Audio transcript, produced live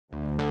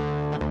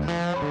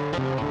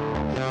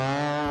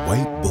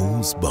White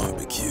Bull's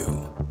Barbecue.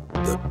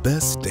 The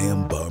best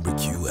damn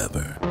barbecue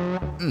ever.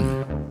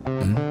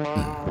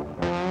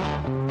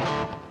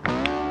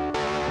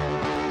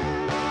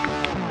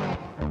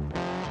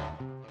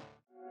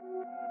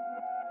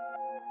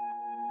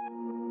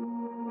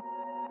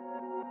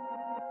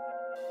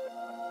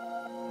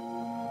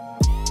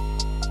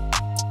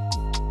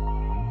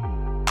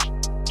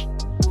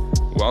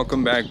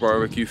 Welcome back,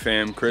 barbecue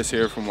fam. Chris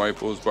here from White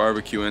Bull's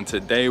Barbecue, and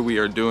today we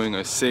are doing a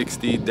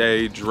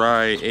 60-day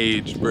dry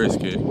aged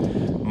brisket.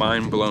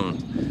 Mind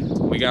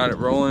blown. We got it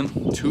rolling,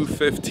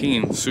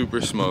 215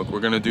 super smoke. We're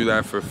gonna do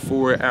that for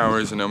 4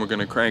 hours, and then we're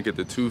gonna crank it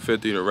to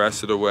 250 the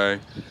rest of the way.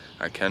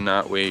 I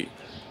cannot wait.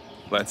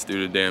 Let's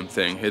do the damn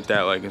thing. Hit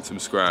that like and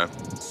subscribe.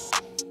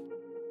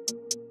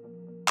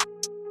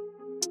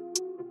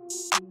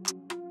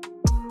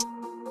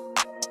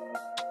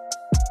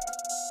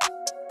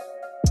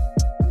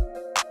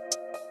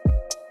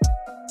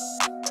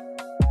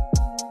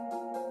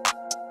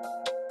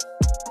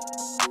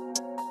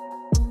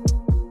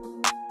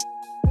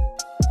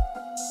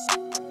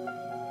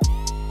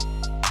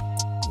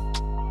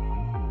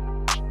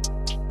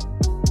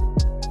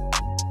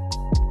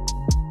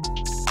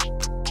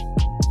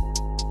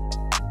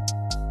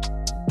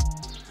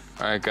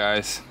 Alright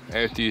guys,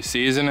 after you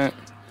season it,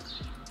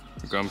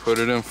 we're gonna put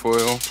it in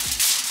foil,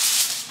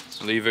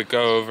 leave it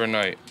go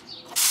overnight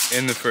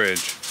in the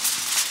fridge.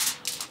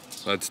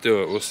 Let's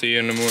do it. We'll see you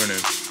in the morning.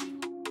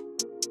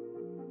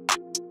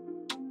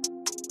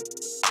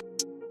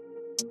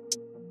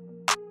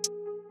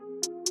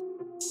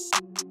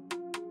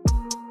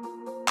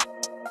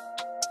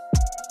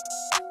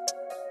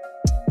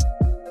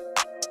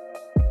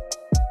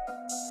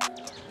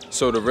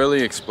 So to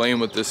really explain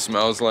what this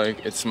smells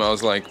like, it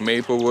smells like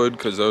maple wood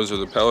because those are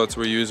the pellets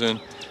we're using,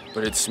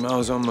 but it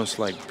smells almost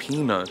like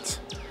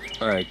peanuts.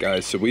 All right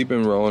guys, so we've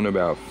been rolling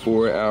about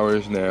 4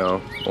 hours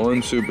now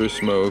on super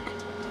smoke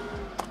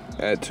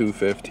at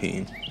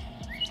 215.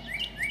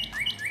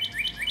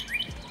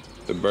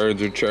 The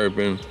birds are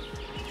chirping,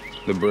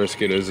 the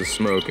brisket is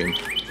a-smoking.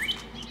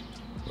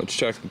 Let's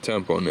check the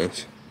temp on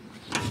this.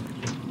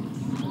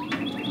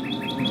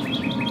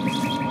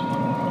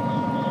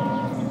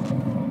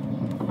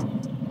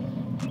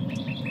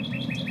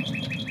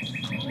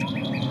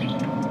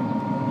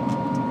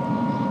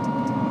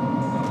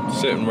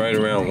 Sitting right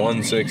around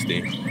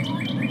 160.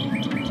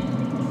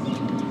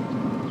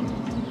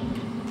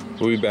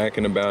 We'll be back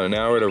in about an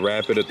hour to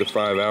wrap it at the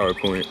 5 hour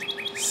point.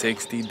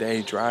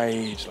 60-day dry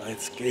age,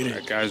 let's get it. All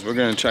right, guys, we're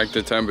gonna check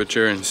the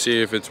temperature and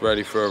see if it's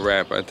ready for a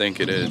wrap. I think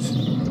it is.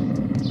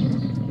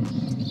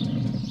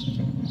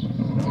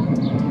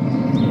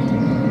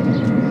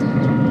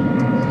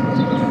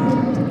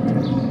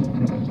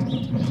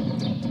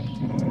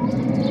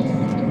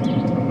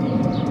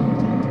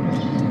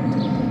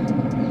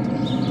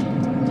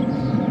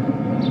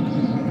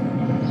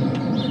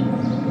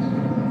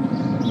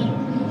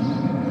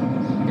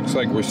 Looks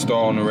like we're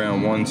stalling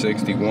around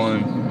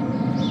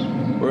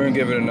 161. We're gonna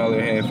give it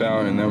another half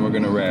hour and then we're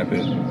gonna wrap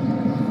it.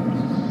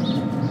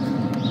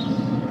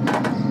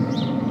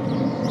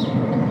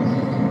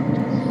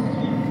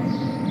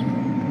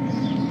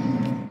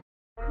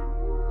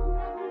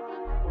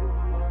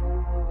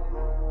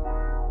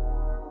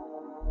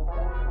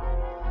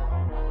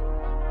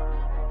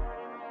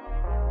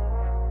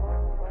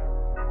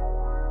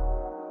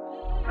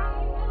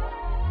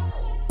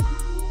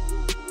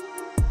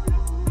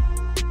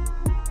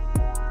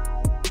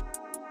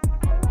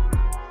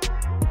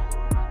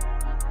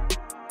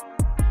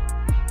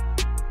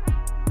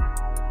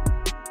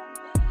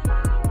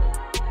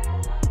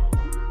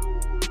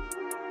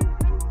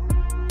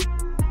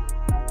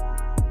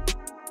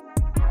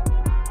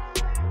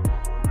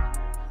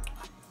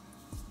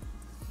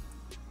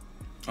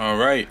 All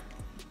right,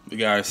 we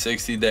got a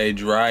 60-day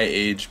dry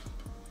age,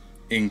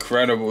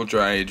 incredible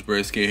dry age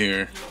brisket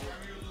here.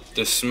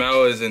 The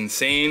smell is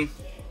insane.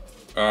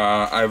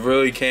 I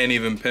really can't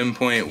even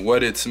pinpoint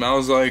what it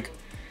smells like.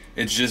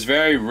 It's just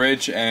very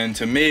rich, and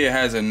to me it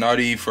has a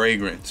nutty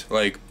fragrance.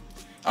 Like,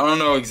 I don't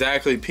know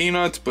exactly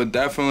peanuts, but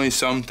definitely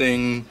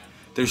something,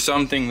 there's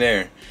something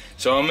there.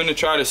 So I'm gonna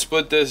try to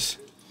split this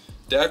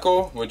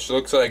decal, which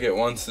looks like it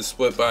wants to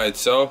split by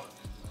itself.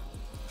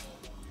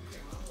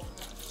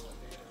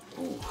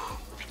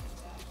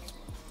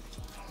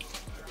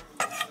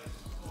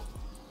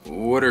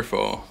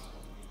 Waterfall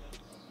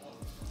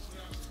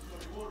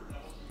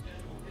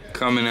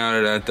coming out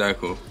of that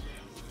decal.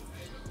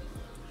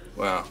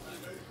 Wow.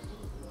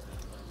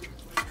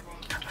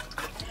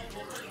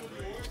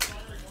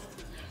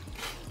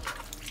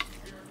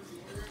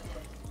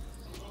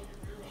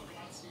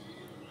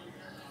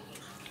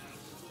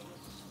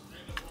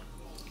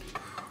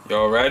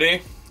 Y'all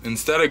ready?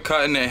 Instead of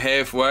cutting it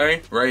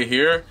halfway right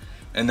here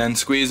and then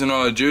squeezing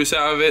all the juice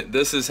out of it,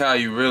 this is how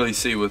you really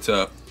see what's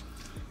up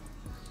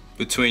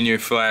between your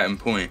flat and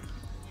point.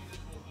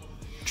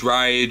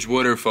 Dry age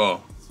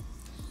waterfall.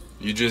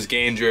 You just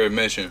gained your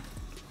admission.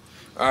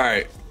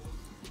 Alright.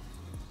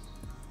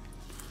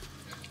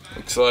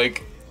 Looks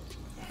like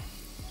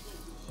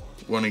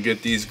want to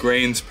get these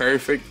grains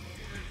perfect.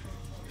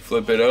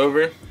 Flip it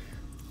over.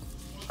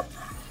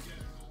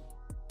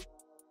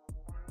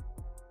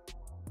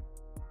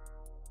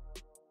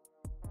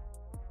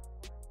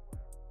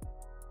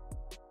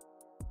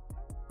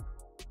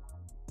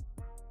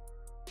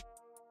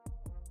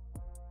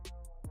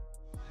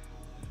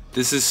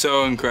 This is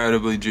so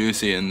incredibly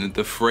juicy, and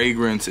the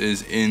fragrance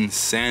is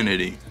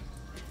insanity.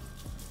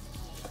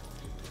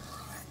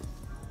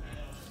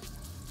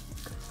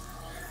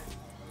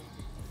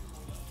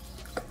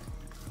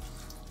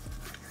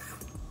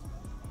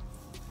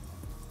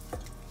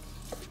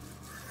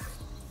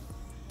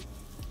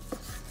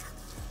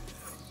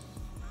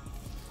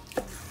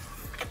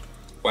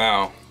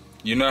 Wow.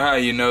 You know how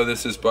you know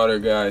this is butter,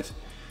 guys?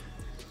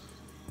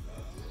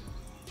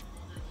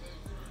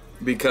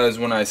 Because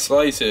when I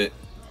slice it,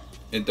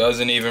 it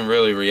doesn't even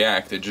really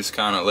react. It just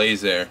kind of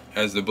lays there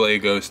as the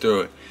blade goes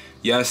through it.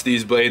 Yes,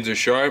 these blades are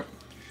sharp,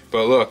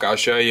 but look, I'll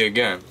show you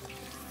again.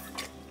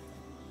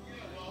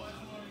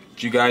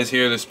 Did you guys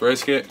hear this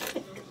brisket?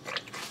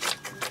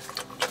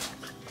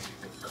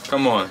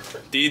 Come on,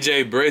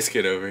 DJ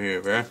Brisket over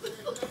here, bro.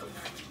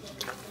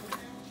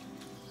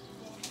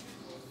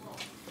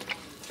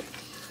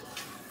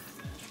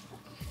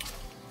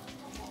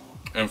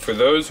 And for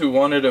those who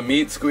wanted a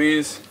meat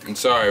squeeze, I'm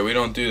sorry, we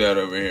don't do that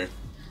over here.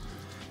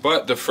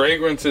 But the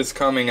fragrances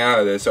coming out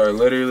of this are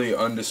literally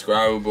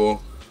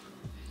undescribable.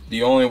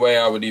 The only way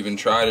I would even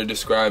try to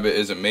describe it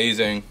is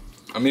amazing.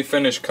 Let me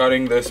finish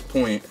cutting this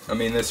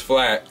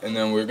flat, and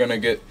then we're gonna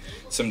get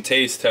some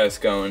taste tests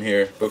going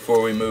here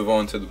before we move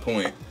on to the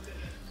point.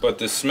 But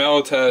the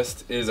smell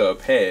test is a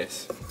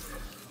pass,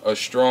 a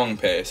strong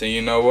pass. And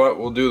you know what?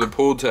 We'll do the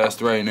pull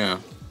test right now.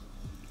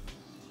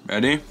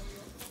 Ready?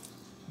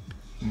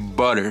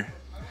 Butter.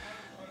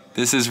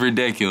 This is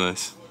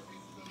ridiculous.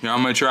 Here,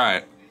 I'm gonna try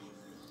it.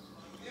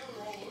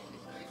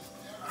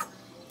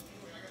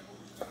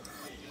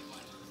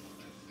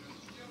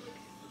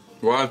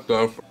 What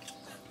the f—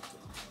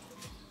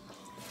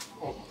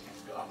 oh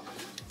my god.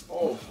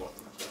 Oh my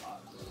god.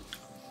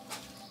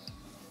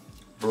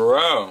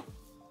 Bro.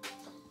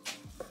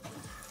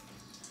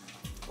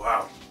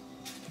 Wow.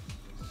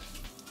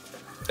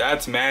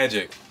 That's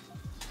magic.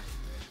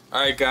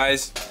 Alright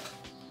guys.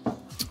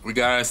 We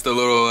got us the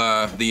little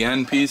the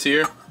end piece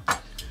here.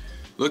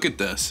 Look at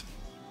this.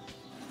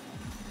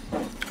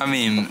 I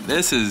mean,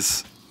 this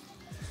is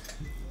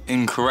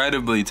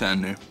incredibly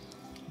tender.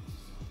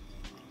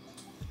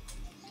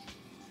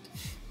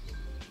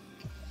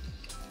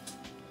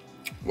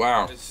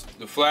 Wow.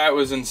 The flat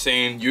was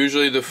insane.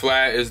 Usually the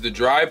flat is the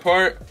dry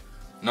part.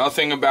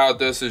 Nothing about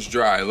this is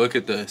dry. Look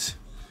at this.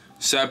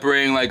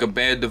 Separating like a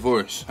bad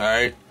divorce.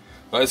 Alright?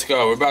 Let's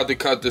go. We're about to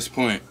cut this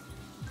point.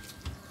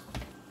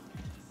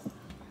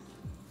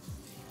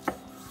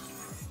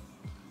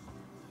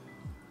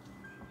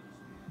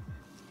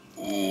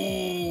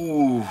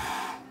 Ooh.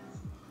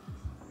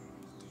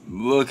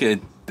 Look at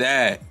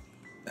that.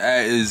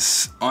 That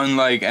is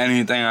unlike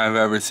anything I've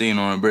ever seen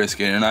on a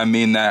brisket. And I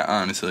mean that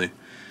honestly.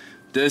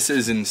 This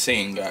is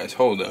insane, guys.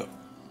 Hold up.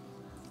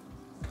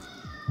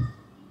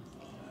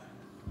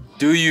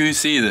 Do you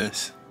see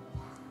this?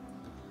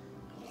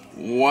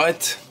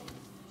 What?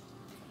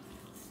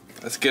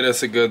 Let's get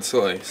us a good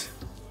slice.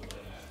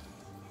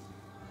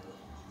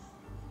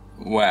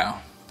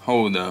 Wow.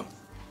 Hold up.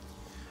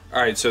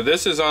 Alright, so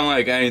this is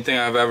unlike anything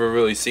I've ever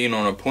really seen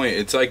on a point.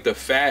 It's like the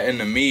fat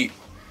and the meat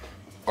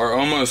are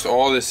almost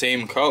all the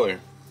same color.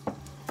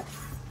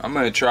 I'm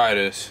gonna try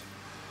this.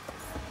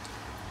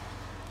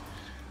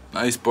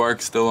 Nice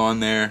bark still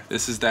on there.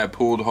 This is that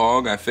pulled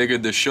hog. I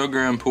figured the sugar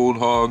and pulled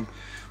hog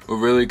will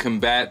really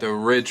combat the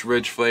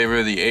rich flavor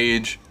of the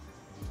age.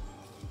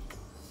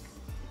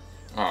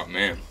 Oh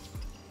man.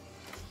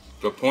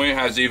 The point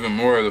has even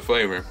more of the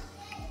flavor.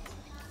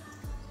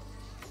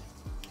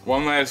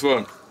 One last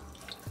look.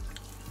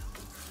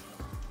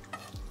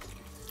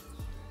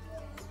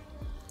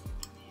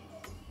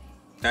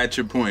 That's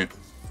your point.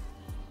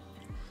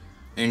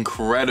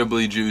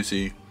 Incredibly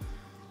juicy.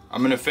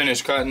 I'm gonna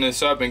finish cutting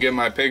this up and get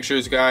my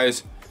pictures,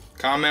 guys.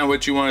 Comment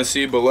what you want to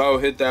see below.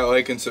 Hit that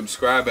like and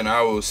subscribe, and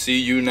I will see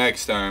you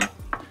next time.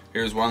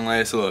 Here's one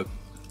last look.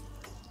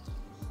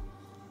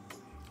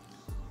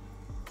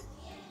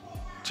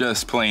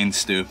 Just plain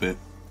stupid.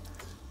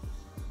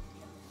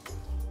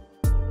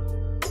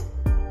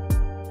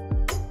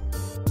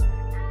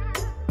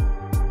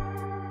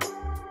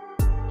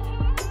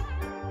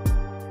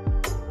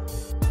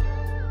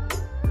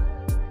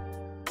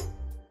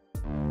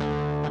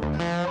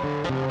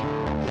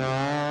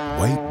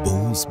 White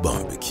Bulls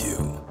Barbecue,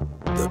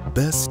 the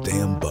best damn